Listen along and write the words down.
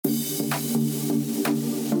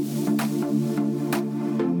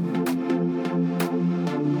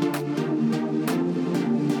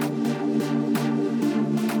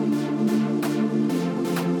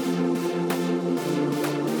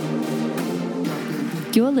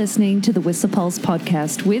You're listening to the Whistler Pulse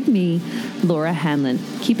podcast with me, Laura Hanlon,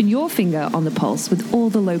 keeping your finger on the pulse with all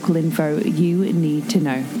the local info you need to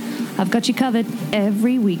know. I've got you covered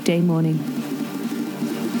every weekday morning.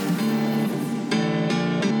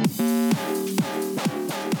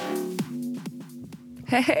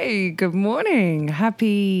 Hey, good morning.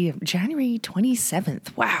 Happy January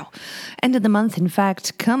 27th. Wow. End of the month, in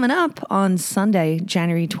fact, coming up on Sunday,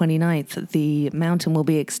 January 29th. The mountain will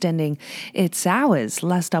be extending its hours.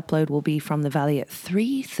 Last upload will be from the valley at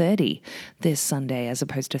 3:30 this Sunday as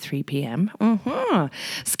opposed to 3 p.m.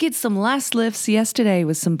 Skid some last lifts yesterday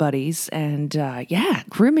with some buddies and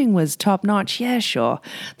grooming was top notch. Yeah, sure.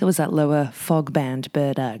 There was that lower fog band,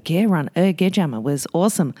 but Gear Jammer was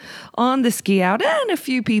awesome on the ski out, and a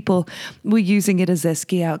few people were using it as their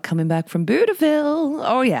ski out coming back from Butterville.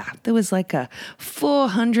 Oh yeah, there was like a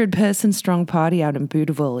 400 person strong party out in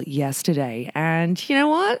Butterville yesterday, and you know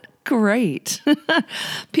what? Great.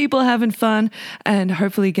 People having fun and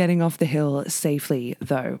hopefully getting off the hill safely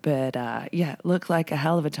though. But looked like a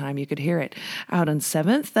hell of a time. You could hear it out on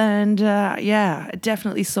 7th. And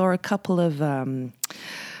definitely saw a couple of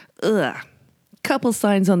couple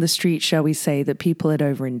signs on the street, shall we say, that people had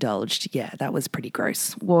overindulged. Yeah, that was pretty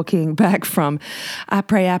gross. Walking back from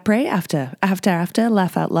Après after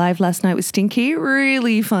Laugh Out Live last night with Stinky.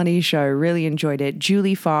 Really funny show. Really enjoyed it.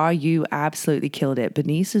 Julie Farr, you absolutely killed it.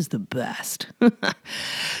 Bernice is the best.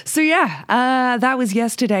 That was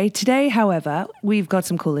yesterday. Today, however, we've got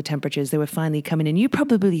some cooler temperatures. They were finally coming in. You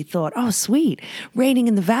probably thought, oh, sweet, raining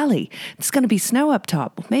in the valley. It's going to be snow up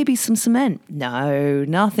top. Maybe some cement. No,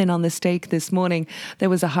 nothing on the stake this morning. There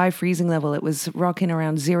was a high freezing level. It was rocking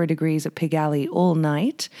around 0 degrees at Pig Alley all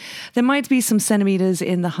night. There might be some centimeters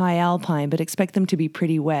in the high alpine, but expect them to be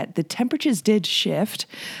pretty wet. The temperatures did shift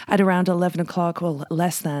at around 11 o'clock, well,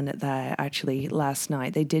 less than that actually last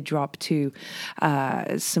night. They did drop to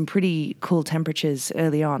some pretty cool temperatures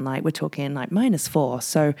early on, like we're talking like -4.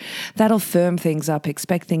 So that'll firm things up.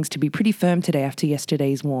 Expect things to be pretty firm today after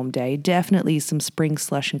yesterday's warm day. Definitely some spring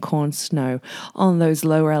slush and corn snow on those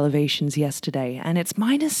lower elevations yesterday. And it's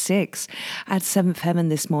 -6 at 7th Heaven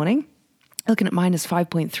this morning. Looking at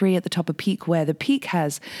 -5.3 at the top of Peak, where the Peak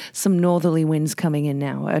has some northerly winds coming in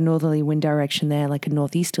now, a northerly wind direction there, like a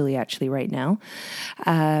northeasterly actually right now,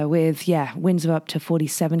 with winds of up to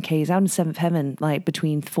 47 k's out in 7th Heaven, like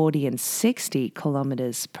between 40 and 60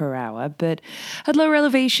 kilometers per hour. But at lower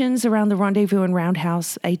elevations around the Rendezvous and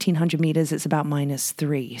Roundhouse, 1,800 meters, it's about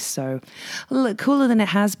 -3. So a little cooler than it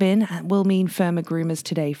has been. Will mean firmer groomers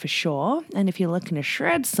today for sure. And if you're looking to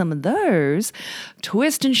shred some of those,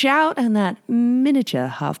 Twist and Shout and that miniature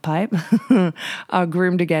half pipe are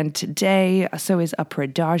groomed again today. So is Upper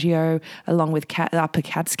Adagio, along with Upper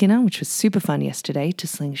Cat Skinner, which was super fun yesterday to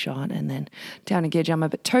slingshot, and then down in Gear Jammer.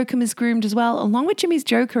 But Tokum is groomed as well, along with Jimmy's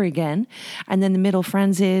Joker again, and then the middle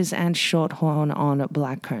Franz's and Shorthorn on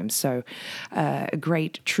Blackcomb. So a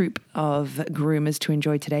great troop of groomers to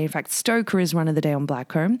enjoy today. In fact, Stoker is run of the day on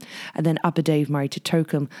Blackcomb, and then Upper Dave Murray to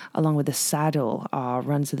Tokum, along with the Saddle, are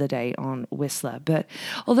runs of the day on Whistler. But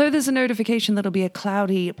although there's a notification that'll be a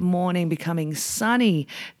cloudy morning becoming sunny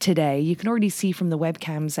today, you can already see from the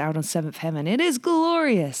webcams out on 7th Heaven. It is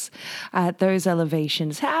glorious at those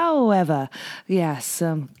elevations. However, yes,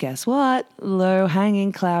 guess what? Low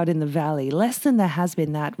hanging cloud in the valley. Less than there has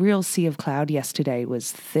been. That real sea of cloud yesterday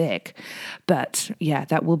was thick. But yeah,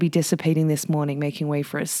 that will be dissipating this morning, making way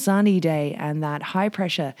for a sunny day, and that high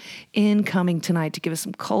pressure incoming tonight to give us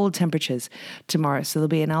some cold temperatures tomorrow. So there'll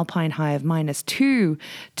be an alpine high of -2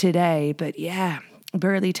 today. But yeah,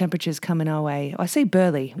 Burley temperatures coming our way. I say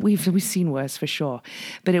Burley, we've seen worse for sure,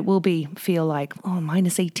 but it will feel like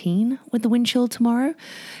 -18 with the wind chill tomorrow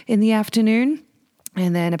in the afternoon.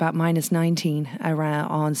 And then about -19 around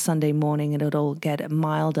on Sunday morning, and it'll get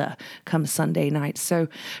milder come Sunday night. So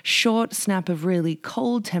short snap of really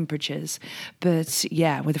cold temperatures, but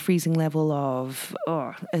yeah, with a freezing level of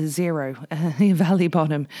 0 valley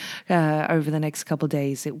bottom over the next couple of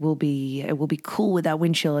days. It will be cool with that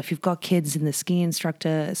wind chill. If you've got kids in the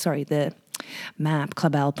the MAP,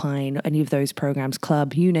 Club Alpine, any of those programs,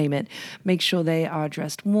 Club, you name it, make sure they are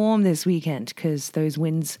dressed warm this weekend, because those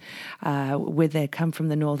winds, when they come from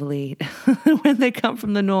the northerly, when they come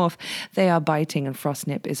from the north, they are biting, and frost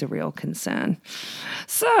nip is a real concern.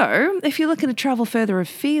 So if you're looking to travel further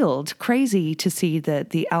afield, crazy to see that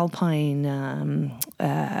the Alpine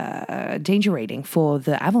danger rating for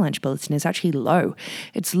the avalanche bulletin is actually low.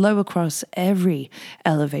 It's low across every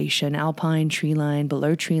elevation, alpine, tree line,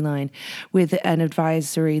 below tree line, with an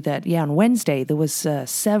advisory that, on Wednesday, there was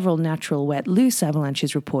several natural wet loose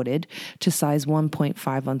avalanches reported to size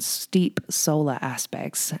 1.5 on steep solar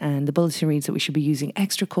aspects. And the bulletin reads that we should be using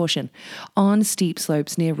extra caution on steep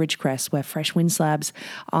slopes near Ridgecrest, where fresh wind slabs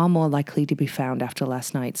are more likely to be found after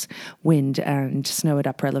last night's wind and snow at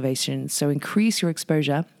upper elevations. So increase your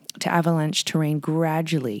exposure to avalanche terrain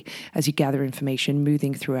gradually as you gather information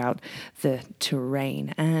moving throughout the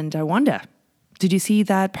terrain. And I wonder, did you see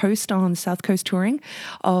that post on South Coast Touring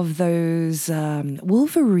of those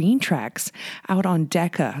Wolverine tracks out on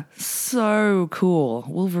Decker? So cool.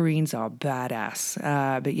 Wolverines are badass.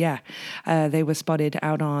 But they were spotted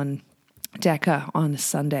out on Decker on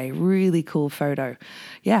Sunday. Really cool photo.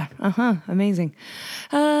 Amazing.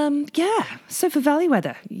 So for valley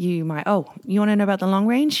weather, you want to know about the long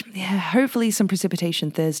range? Yeah, hopefully some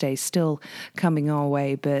precipitation Thursday still coming our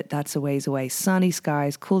way, but that's a ways away. Sunny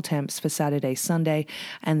skies, cool temps for Saturday, Sunday,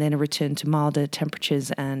 and then a return to milder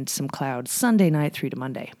temperatures and some clouds Sunday night through to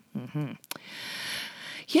Monday.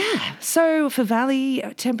 So for valley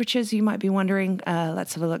temperatures, you might be wondering,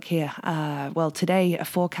 let's have a look here. Today, a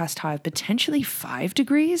forecast high of potentially 5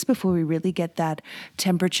 degrees before we really get that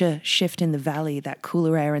temperature shift in the valley, that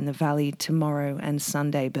cooler air in the valley tomorrow and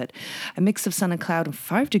Sunday. But a mix of sun and cloud and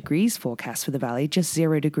 5 degrees forecast for the valley, just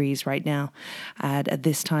 0 degrees right now at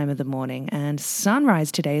this time of the morning. And sunrise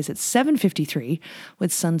today is at 7:53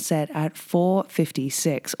 with sunset at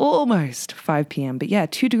 4:56, almost 5 p.m. But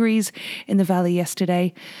 2 degrees in the valley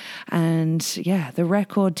yesterday. And the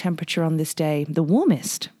record temperature on this day, the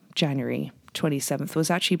warmest, January 27th,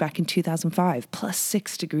 was actually back in 2005, plus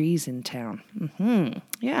 6 degrees in town.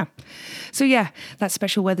 So that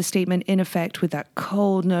special weather statement in effect with that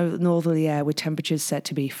cold northerly air with temperatures set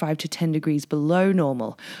to be 5 to 10 degrees below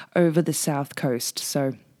normal over the south coast.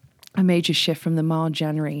 So a major shift from the mild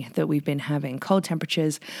January that we've been having. Cold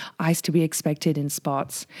temperatures, ice to be expected in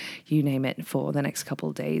spots, you name it, for the next couple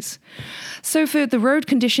of days. So for the road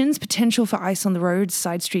conditions, potential for ice on the roads,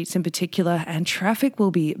 side streets in particular, and traffic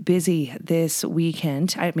will be busy this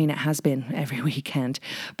weekend. I mean, it has been every weekend,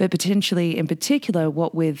 but potentially in particular,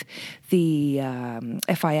 what with the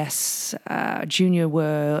FIS Junior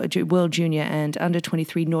World Junior and Under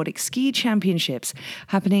 23 Nordic Ski Championships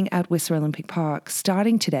happening at Whistler Olympic Park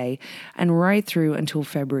starting today and right through until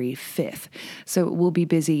February 5th. So we'll be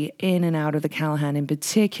busy in and out of the Callahan in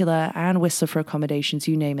particular and Whistler for accommodations,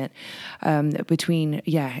 you name it,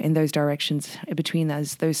 in those directions, between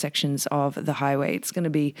those sections of the highway. It's going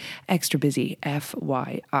to be extra busy,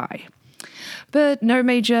 FYI. But no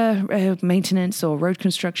major maintenance or road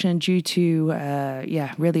construction due to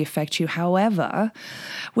really affect you. However,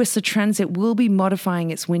 Whistler Transit will be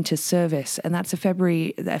modifying its winter service, and that's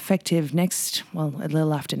effective a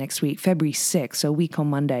little after next week, February 6th, so a week on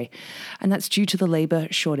Monday. And that's due to the labor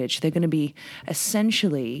shortage. They're going to be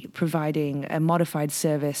essentially providing a modified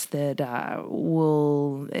service that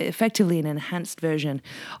will effectively an enhanced version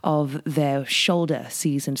of their shoulder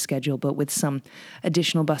season schedule, but with some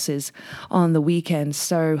additional buses on the weekend.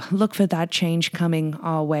 So look for that change coming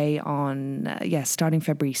our way on, starting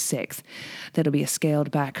February 6th. That'll be a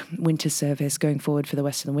scaled back winter service going forward for the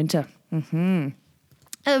rest of the winter.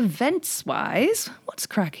 Events-wise, what's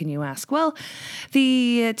cracking, you ask? Well,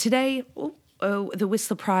 today... the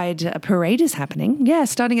Whistler Pride Parade is happening.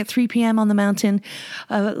 Starting at 3 p.m. on the mountain.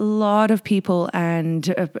 A lot of people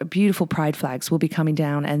and beautiful pride flags will be coming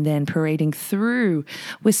down and then parading through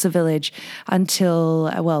Whistler Village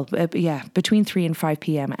until, between 3 and 5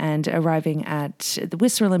 p.m. and arriving at the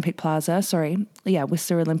Whistler Olympic Plaza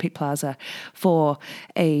for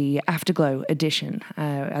a Afterglow edition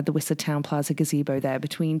at the Whistler Town Plaza gazebo there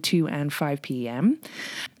between 2 and 5 p.m.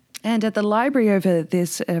 And at the library over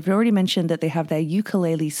this, I've already mentioned that they have their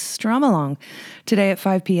ukulele strum along today at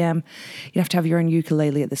 5 p.m. You have to have your own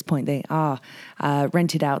ukulele at this point. They are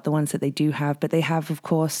rented out, the ones that they do have. But they have, of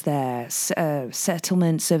course, their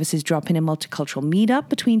settlement services drop-in and multicultural meetup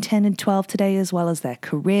between 10 and 12 today, as well as their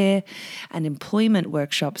career and employment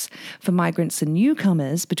workshops for migrants and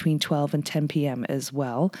newcomers between 12 and 10 p.m. as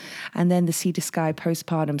well. And then the Sea to Sky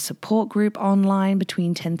postpartum support group online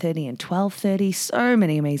between 10:30 and 12:30. So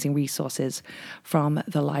many amazing using resources from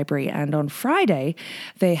the library. And on Friday,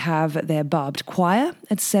 they have their Barbed Choir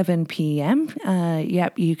at 7 p.m.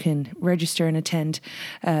 Yep, you can register and attend.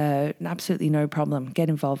 Absolutely no problem. Get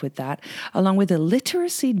involved with that. Along with a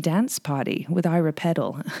literacy dance party with Ira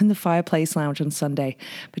Peddle in the Fireplace Lounge on Sunday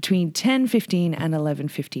between 10:15 and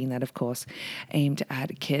 11:15. That, of course, aimed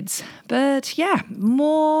at kids. But yeah,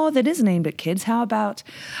 more that isn't aimed at kids. How about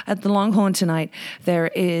at the Longhorn tonight? There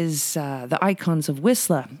is the Icons of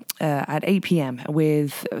Whistler at 8 p.m.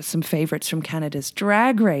 with some favorites from Canada's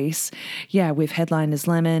Drag Race. Yeah, with headliners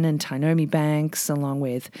Lemon and Tynomi Banks, along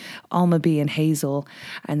with Alma B and Hazel,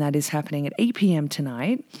 and that is happening at 8 p.m.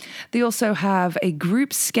 tonight. They also have a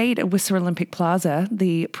group skate at Whistler Olympic Plaza,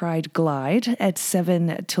 the Pride Glide, at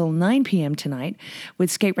 7 till 9 p.m. tonight,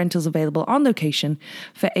 with skate rentals available on location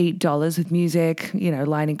for $8 with music,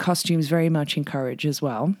 lighting, costumes very much encouraged as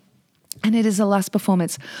well. And it is the last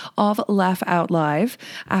performance of Laugh Out Live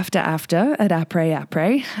after at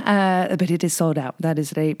Après. But it is sold out. That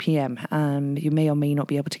is at 8 p.m. You may or may not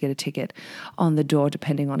be able to get a ticket on the door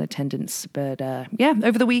depending on attendance. But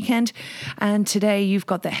over the weekend. And today you've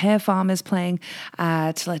got the Hair Farmers playing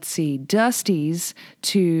at, Dusty's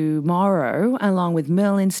tomorrow, along with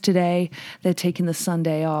Merlin's today. They're taking the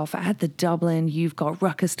Sunday off. At the Dublin, you've got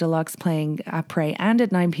Ruckus Deluxe playing Après and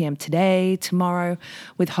at 9 p.m. today. Tomorrow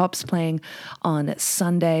with Hops playing on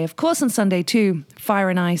Sunday. Of course, on Sunday too, Fire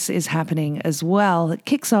and Ice is happening as well. It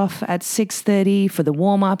kicks off at 6:30 for the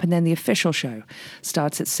warm-up, and then the official show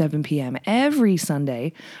starts at 7 p.m. every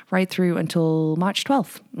Sunday, right through until March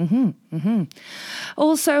 12th.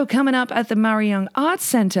 Also, coming up at the Murray Young Arts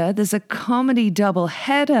Centre, there's a comedy double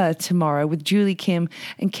header tomorrow with Julie Kim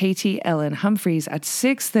and Katie Ellen Humphreys at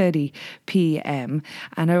 6:30 p.m.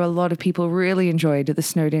 I know a lot of people really enjoyed the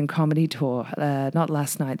Snowed In Comedy Tour, not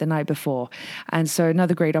last night, the night before. And so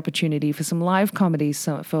another great opportunity for some live comedy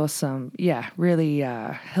for some, really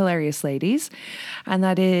hilarious ladies. And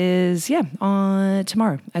that is, on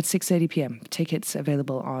tomorrow at 6:30 p.m. Tickets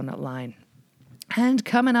available online. And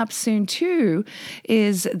coming up soon, too,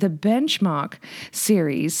 is the Benchmark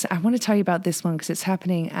series. I want to tell you about this one because it's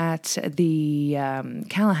happening at the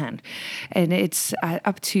Callahan. And it's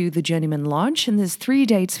up to the Journeyman Lodge. And there's 3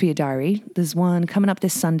 dates for your diary. There's one coming up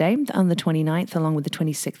this Sunday on the 29th, along with the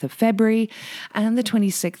 26th of February and the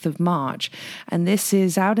 26th of March. And this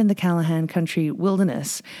is out in the Callahan Country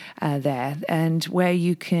Wilderness there. And where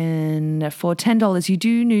you can, for $10, you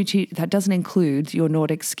do need to, that doesn't include your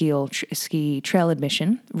Nordic ski trail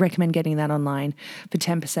admission. Recommend getting that online for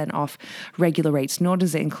 10% off regular rates, nor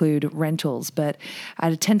does it include rentals. But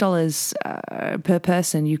at $10 per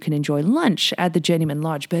person, you can enjoy lunch at the Journeyman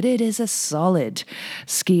Lodge. But it is a solid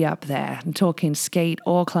ski up there. I'm talking skate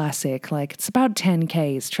or classic. It's about 10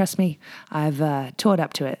 Ks. Trust me, I've toured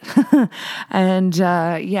up to it. And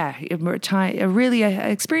really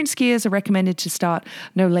experienced skiers are recommended to start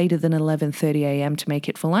no later than 11:30 a.m. to make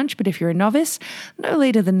it for lunch. But if you're a novice, no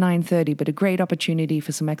later than 9:30. But a great opportunity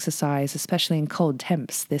for some exercise, especially in cold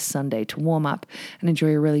temps this Sunday, to warm up and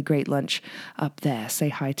enjoy a really great lunch up there. Say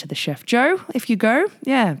hi to the Chef Joe if you go.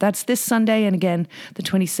 Yeah, that's this Sunday, and again, the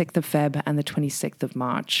 26th of Feb and the 26th of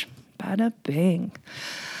March. Bada bing.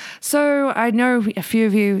 So I know a few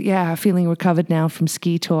of you, are feeling recovered now from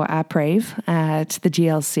Ski Tour Après at the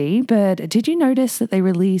GLC, but did you notice that they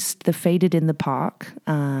released the Faded in the Park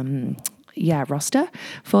roster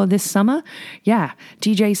for this summer?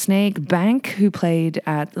 DJ Snake, Bank, who played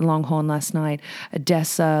at the Longhorn last night,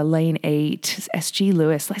 Odessa, Lane 8, SG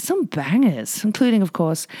Lewis, some bangers, including, of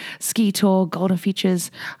course, Ski Tour, Golden Features.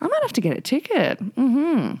 I might have to get a ticket.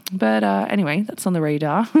 But anyway, that's on the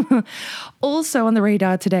radar. Also on the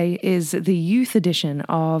radar today is the youth edition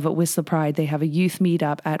of Whistler Pride. They have a youth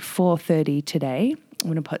meetup at 4:30 today. I'm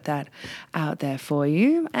going to put that out there for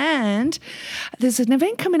you. And there's an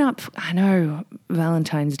event coming up. I know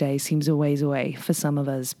Valentine's Day seems a ways away for some of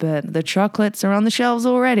us, but the chocolates are on the shelves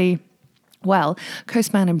already. Well,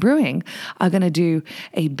 Coastman and Brewing are going to do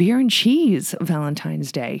a beer and cheese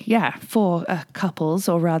Valentine's Day. For couples,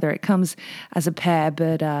 or rather it comes as a pair,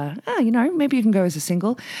 but, maybe you can go as a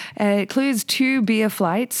single. It includes 2 beer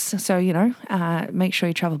flights. So, make sure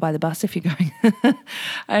you travel by the bus if you're going,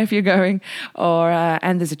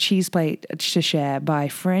 and there's a cheese plate to share by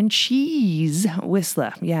Frenchies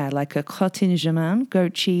Whistler. Like a crottin germain,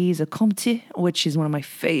 goat cheese, a comté, which is one of my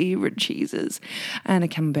favorite cheeses, and a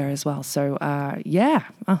camembert as well. So,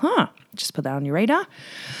 just put that on your radar.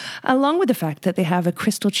 Along with the fact that they have a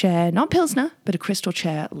Crystal Chair, not Pilsner, but a Crystal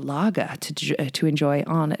Chair lager to enjoy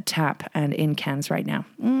on tap and in cans right now.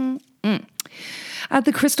 At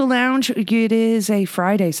the Crystal Lounge, it is a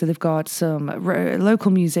Friday, so they've got some local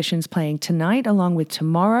musicians playing tonight along with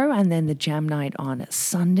tomorrow, and then the jam night on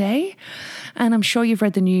Sunday. And I'm sure you've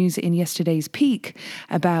read the news in yesterday's Peak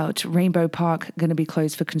about Rainbow Park going to be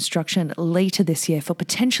closed for construction later this year for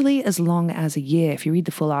potentially as long as a year. If you read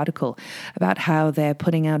the full article about how they're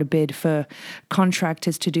putting out a bid for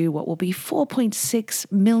contractors to do what will be $4.6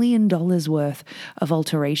 million worth of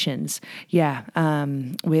alterations. Yeah,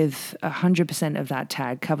 with 100% of that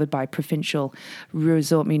tag covered by provincial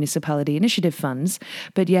resort municipality initiative funds.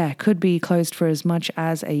 But yeah, could be closed for as much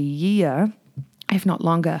as a year, if not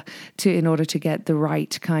longer, in order to get the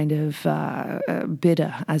right kind of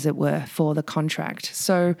bidder, as it were, for the contract.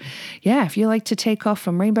 So, yeah, if you like to take off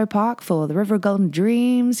from Rainbow Park for the River of Golden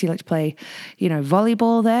Dreams, you like to play,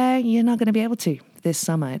 volleyball there, you're not going to be able to this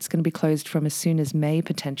summer. It's going to be closed from as soon as May,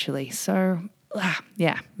 potentially. So, there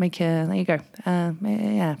you go.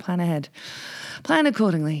 Plan ahead. Plan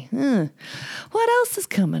accordingly. What else is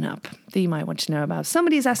coming up that you might want to know about?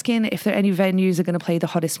 Somebody's asking if there are any venues are going to play the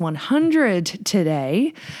Hottest 100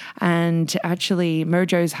 today. And actually,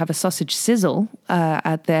 Mojo's have a sausage sizzle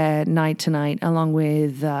at their night tonight, along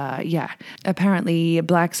with, apparently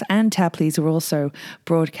Blacks and Tapley's are also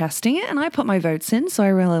broadcasting it. And I put my votes in, so I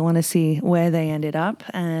really want to see where they ended up.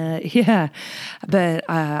 But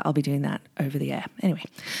I'll be doing that over the air. Anyway,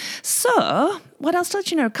 so what else to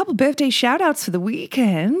let you know? A couple birthday shout outs for the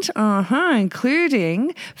weekend,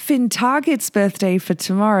 including Finn Target's birthday for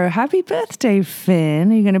tomorrow. Happy birthday,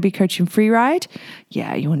 Finn. Are you going to be coaching Freeride?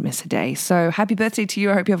 Yeah, you wouldn't miss a day. So happy birthday to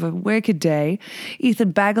you. I hope you have a wicked day.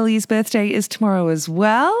 Ethan Bagley's birthday is tomorrow as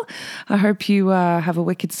well. I hope you have a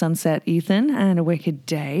wicked sunset, Ethan, and a wicked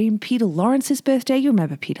day. And Peter Lawrence's birthday. You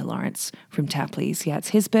remember Peter Lawrence from Tapley's. Yeah, it's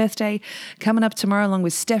his birthday coming up tomorrow, along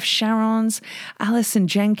with Steph Sharon's, Alison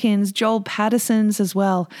Jenkins, Joel Patterson's as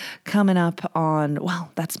well, coming up on,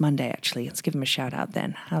 that's Monday, actually. Let's give him a shout out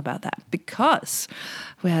then. How about that? Because,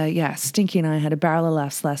 Stinky and I had a barrel of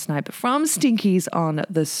laughs last night, but from Stinky's on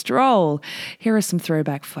the Stroll, here are some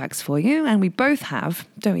throwback facts for you. And we both have,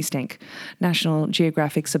 don't we, Stink, National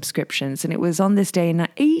Geographic subscriptions. And it was on this day in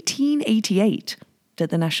 1888 that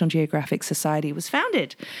the National Geographic Society was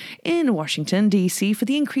founded in Washington, D.C. for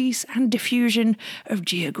the increase and diffusion of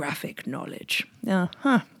geographic knowledge.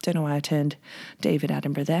 Don't know why I turned David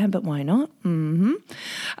Attenborough there, but why not?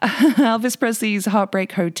 Elvis Presley's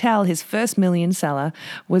Heartbreak Hotel, his first million seller,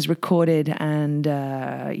 was released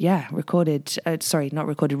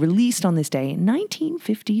on this day in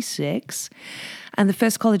 1956. And the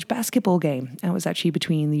first college basketball game, that was actually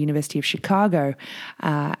between the University of Chicago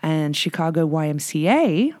and Chicago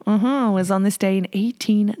YMCA, was on this day in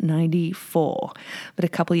 1894. But a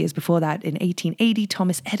couple of years before that, in 1880,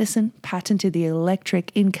 Thomas Edison patented the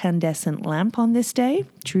electric incandescent lamp on this day.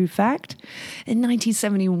 True fact. In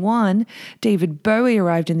 1971, David Bowie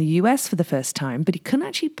arrived in the US for the first time, but he couldn't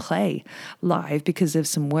actually play live because of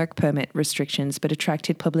some work permit restrictions, but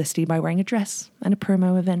attracted publicity by wearing a dress and a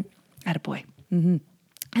promo event. Attaboy.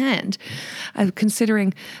 And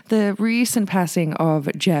considering the recent passing of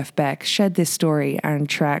Jeff Beck, shared this story and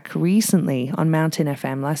track recently on Mountain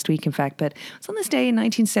FM last week, in fact, but it's on this day in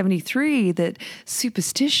 1973 that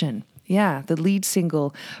Superstition, the lead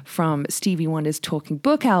single from Stevie Wonder's Talking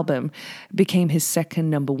Book album, became his second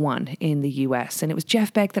number one in the US. And it was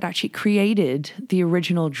Jeff Beck that actually created the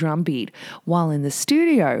original drum beat while in the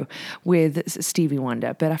studio with Stevie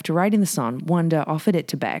Wonder. But after writing the song, Wonder offered it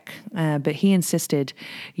to Beck, but he insisted,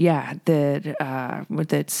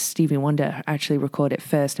 that Stevie Wonder actually record it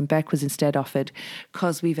first. And Beck was instead offered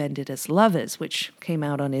 'Cause We've Ended as Lovers, which came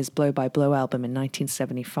out on his Blow by Blow album in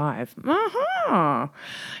 1975.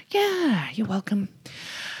 Yeah, you're welcome.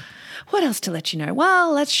 What else to let you know?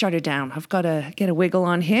 Well, let's shut it down. I've got to get a wiggle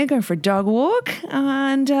on here, going for a dog walk.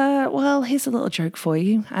 And, here's a little joke for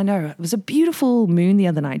you. I know, it was a beautiful moon the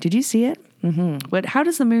other night. Did you see it? But how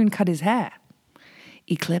does the moon cut his hair?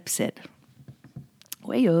 Eclipse it.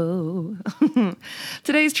 Wayo.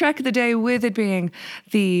 Today's track of the day, with it being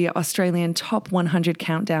the Australian Top 100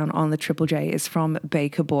 countdown on the Triple J, is from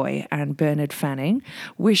Baker Boy and Bernard Fanning.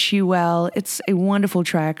 Wish You Well. It's a wonderful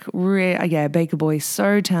track. Baker Boy,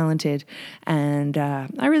 so talented. And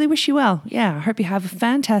I really wish you well. Yeah, I hope you have a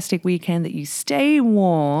fantastic weekend, that you stay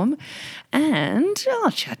warm. And I'll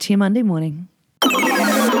chat to you Monday morning.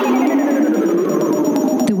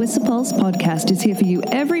 The Whistler Pulse podcast is here for you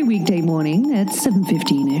every weekday morning at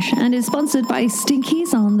 7:15ish and is sponsored by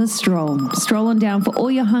Stinkies on the Stroll. Stroll on down for all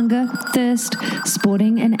your hunger, thirst,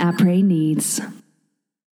 sporting and après needs.